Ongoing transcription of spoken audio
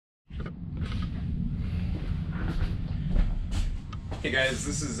Hey guys,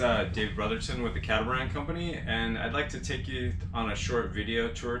 this is Dave Brotherton with the Catamaran Company, and I'd like to take you on a short video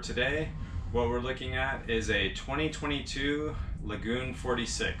tour today. What we're looking at is a 2022 Lagoon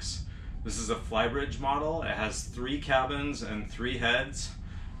 46. This is a flybridge model. It has 3 cabins and 3 heads,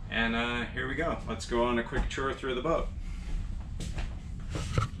 and here we go. Let's go on a quick tour through the boat.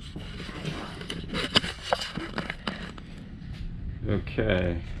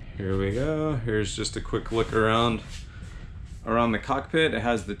 Okay, here we go. Here's just a quick look around the cockpit. It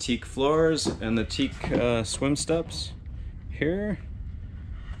has the Teak floors and the Teak swim steps. Here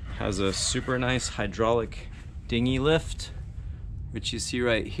has a super nice hydraulic dinghy lift, which you see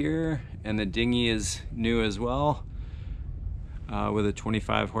right here, and the dinghy is new as well, with a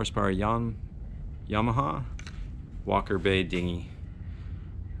 25 horsepower Yamaha Walker Bay dinghy.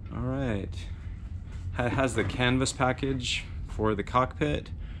 All right, it has the canvas package for the cockpit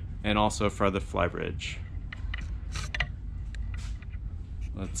and also for the flybridge.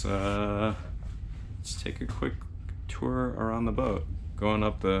 Let's take a quick tour around the boat. Going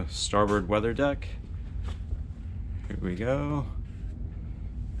up the starboard weather deck. Here we go.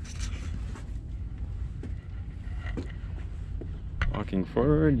 Walking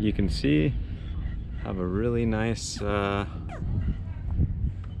forward, you can see have a really nice this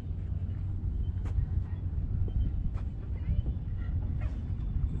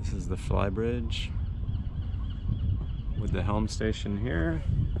is the flybridge with the helm station here.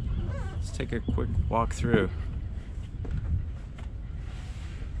 Let's take a quick walk through.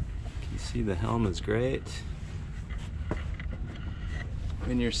 You see the helm is great.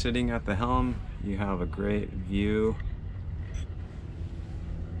 When you're sitting at the helm, you have a great view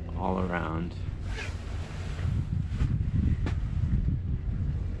all around.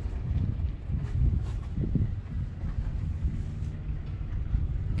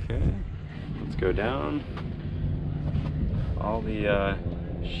 Okay, let's go down. All the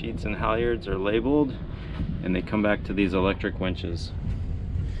sheets and halyards are labeled, and they come back to these electric winches.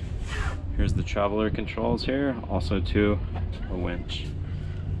 Here's the traveler controls here, also to a winch.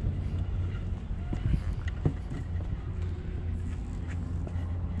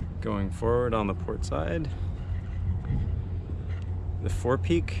 Going forward on the port side, the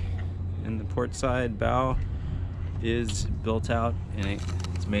forepeak in the port side bow is built out, and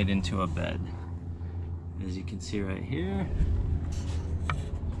it's made into a bed. As you can see right here,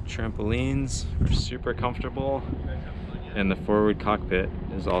 trampolines are super comfortable, and the forward cockpit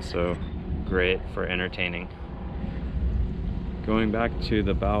is also great for entertaining. Going back to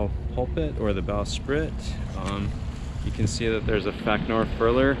the bow pulpit or the bow sprit, you can see that there's a Facnor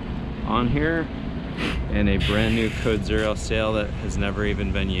furler on here and a brand new Code Zero sail that has never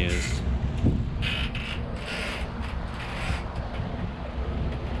even been used.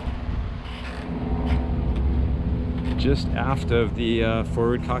 Just aft of the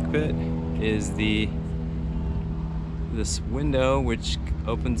forward cockpit is this window, which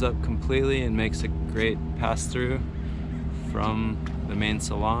opens up completely and makes a great pass-through from the main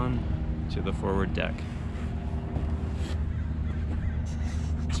salon to the forward deck.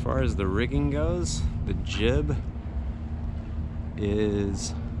 As far as the rigging goes, the jib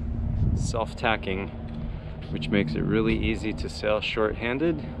is self-tacking, which makes it really easy to sail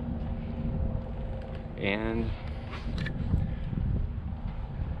short-handed. And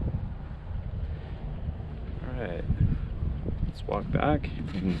alright, let's walk back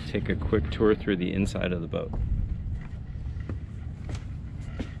and take a quick tour through the inside of the boat.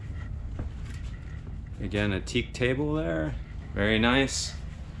 Again, a teak table there, very nice.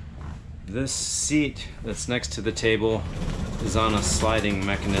 This seat that's next to the table is on a sliding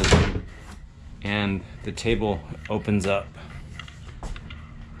mechanism, and the table opens up,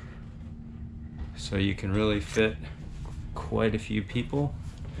 so you can really fit quite a few people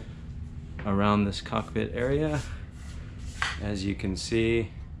around this cockpit area. As you can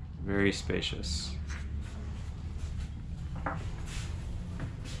see, very spacious.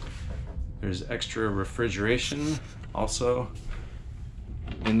 There's extra refrigeration also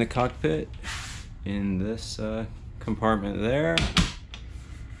in the cockpit in this compartment there.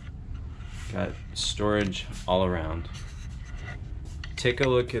 Got storage all around. Take a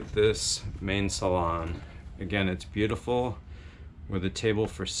look at this main salon. Again, it's beautiful with a table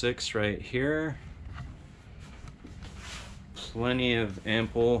for 6 right here. Plenty of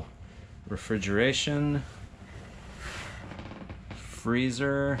ample refrigeration,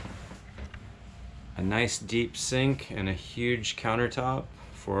 freezer, a nice deep sink, and a huge countertop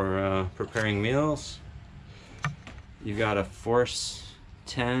for preparing meals. You got a Force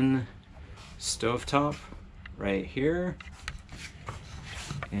 10 stovetop right here,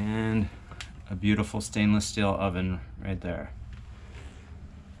 and a beautiful stainless steel oven right there.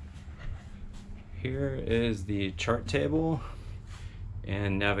 Here is the chart table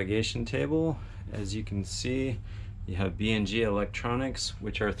and navigation table. As you can see, you have B&G electronics,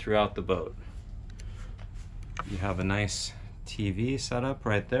 which are throughout the boat. You have a nice TV set up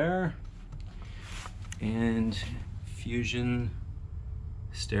right there, and Fusion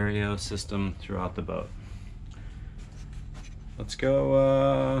stereo system throughout the boat. Let's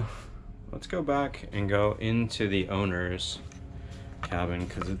go back and go into the owner's cabin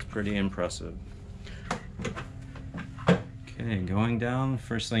because it's pretty impressive. Okay, going down,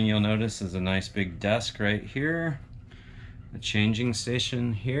 first thing you'll notice is a nice big desk right here, a changing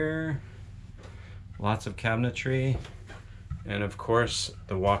station here, lots of cabinetry, and of course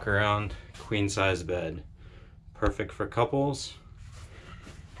the walk around queen size bed. Perfect for couples.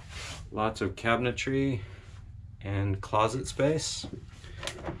 Lots of cabinetry and closet space.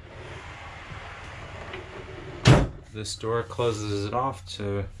 This door closes it off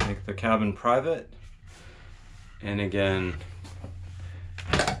to make the cabin private. And again,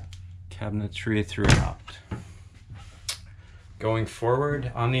 cabinetry throughout. Going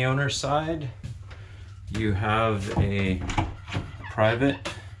forward on the owner's side, you have a private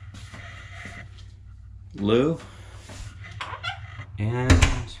loo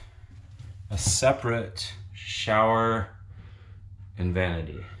and a separate shower and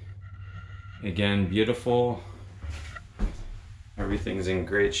vanity. Again, beautiful. Everything's in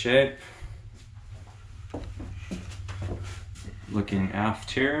great shape. Looking aft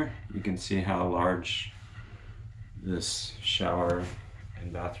here, you can see how large this shower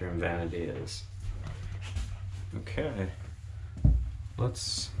and bathroom vanity is. Okay,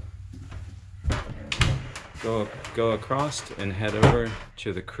 let's go across and head over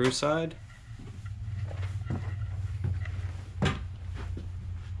to the crew side.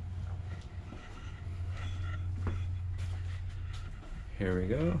 Here we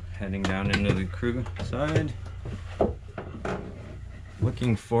go, heading down into the crew side.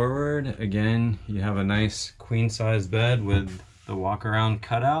 Looking forward, again, you have a nice queen size bed with the walk around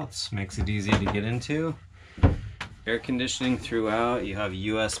cutouts, makes it easy to get into. Air conditioning throughout, you have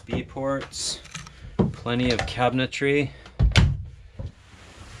USB ports, plenty of cabinetry,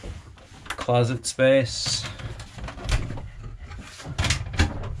 closet space,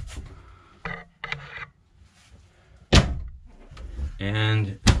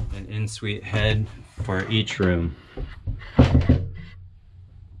 and an in-suite head for each room.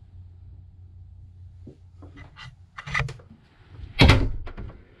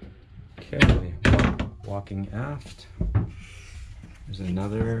 Okay, walking aft, there's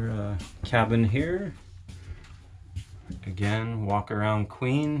another cabin here. Again, walk around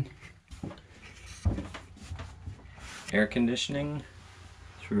queen. Air conditioning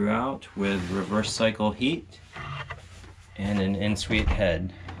throughout with reverse cycle heat and an in-suite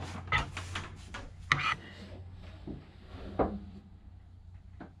head.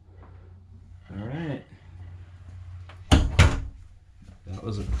 Alright. That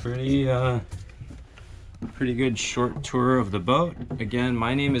was a pretty good short tour of the boat. Again,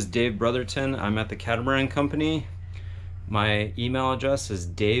 my name is Dave Brotherton. I'm at the Catamaran Company. My email address is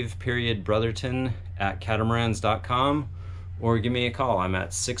dave.brotherton@catamarans.com, or give me a call. I'm at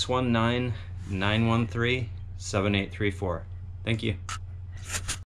 619-913-7834. Thank you.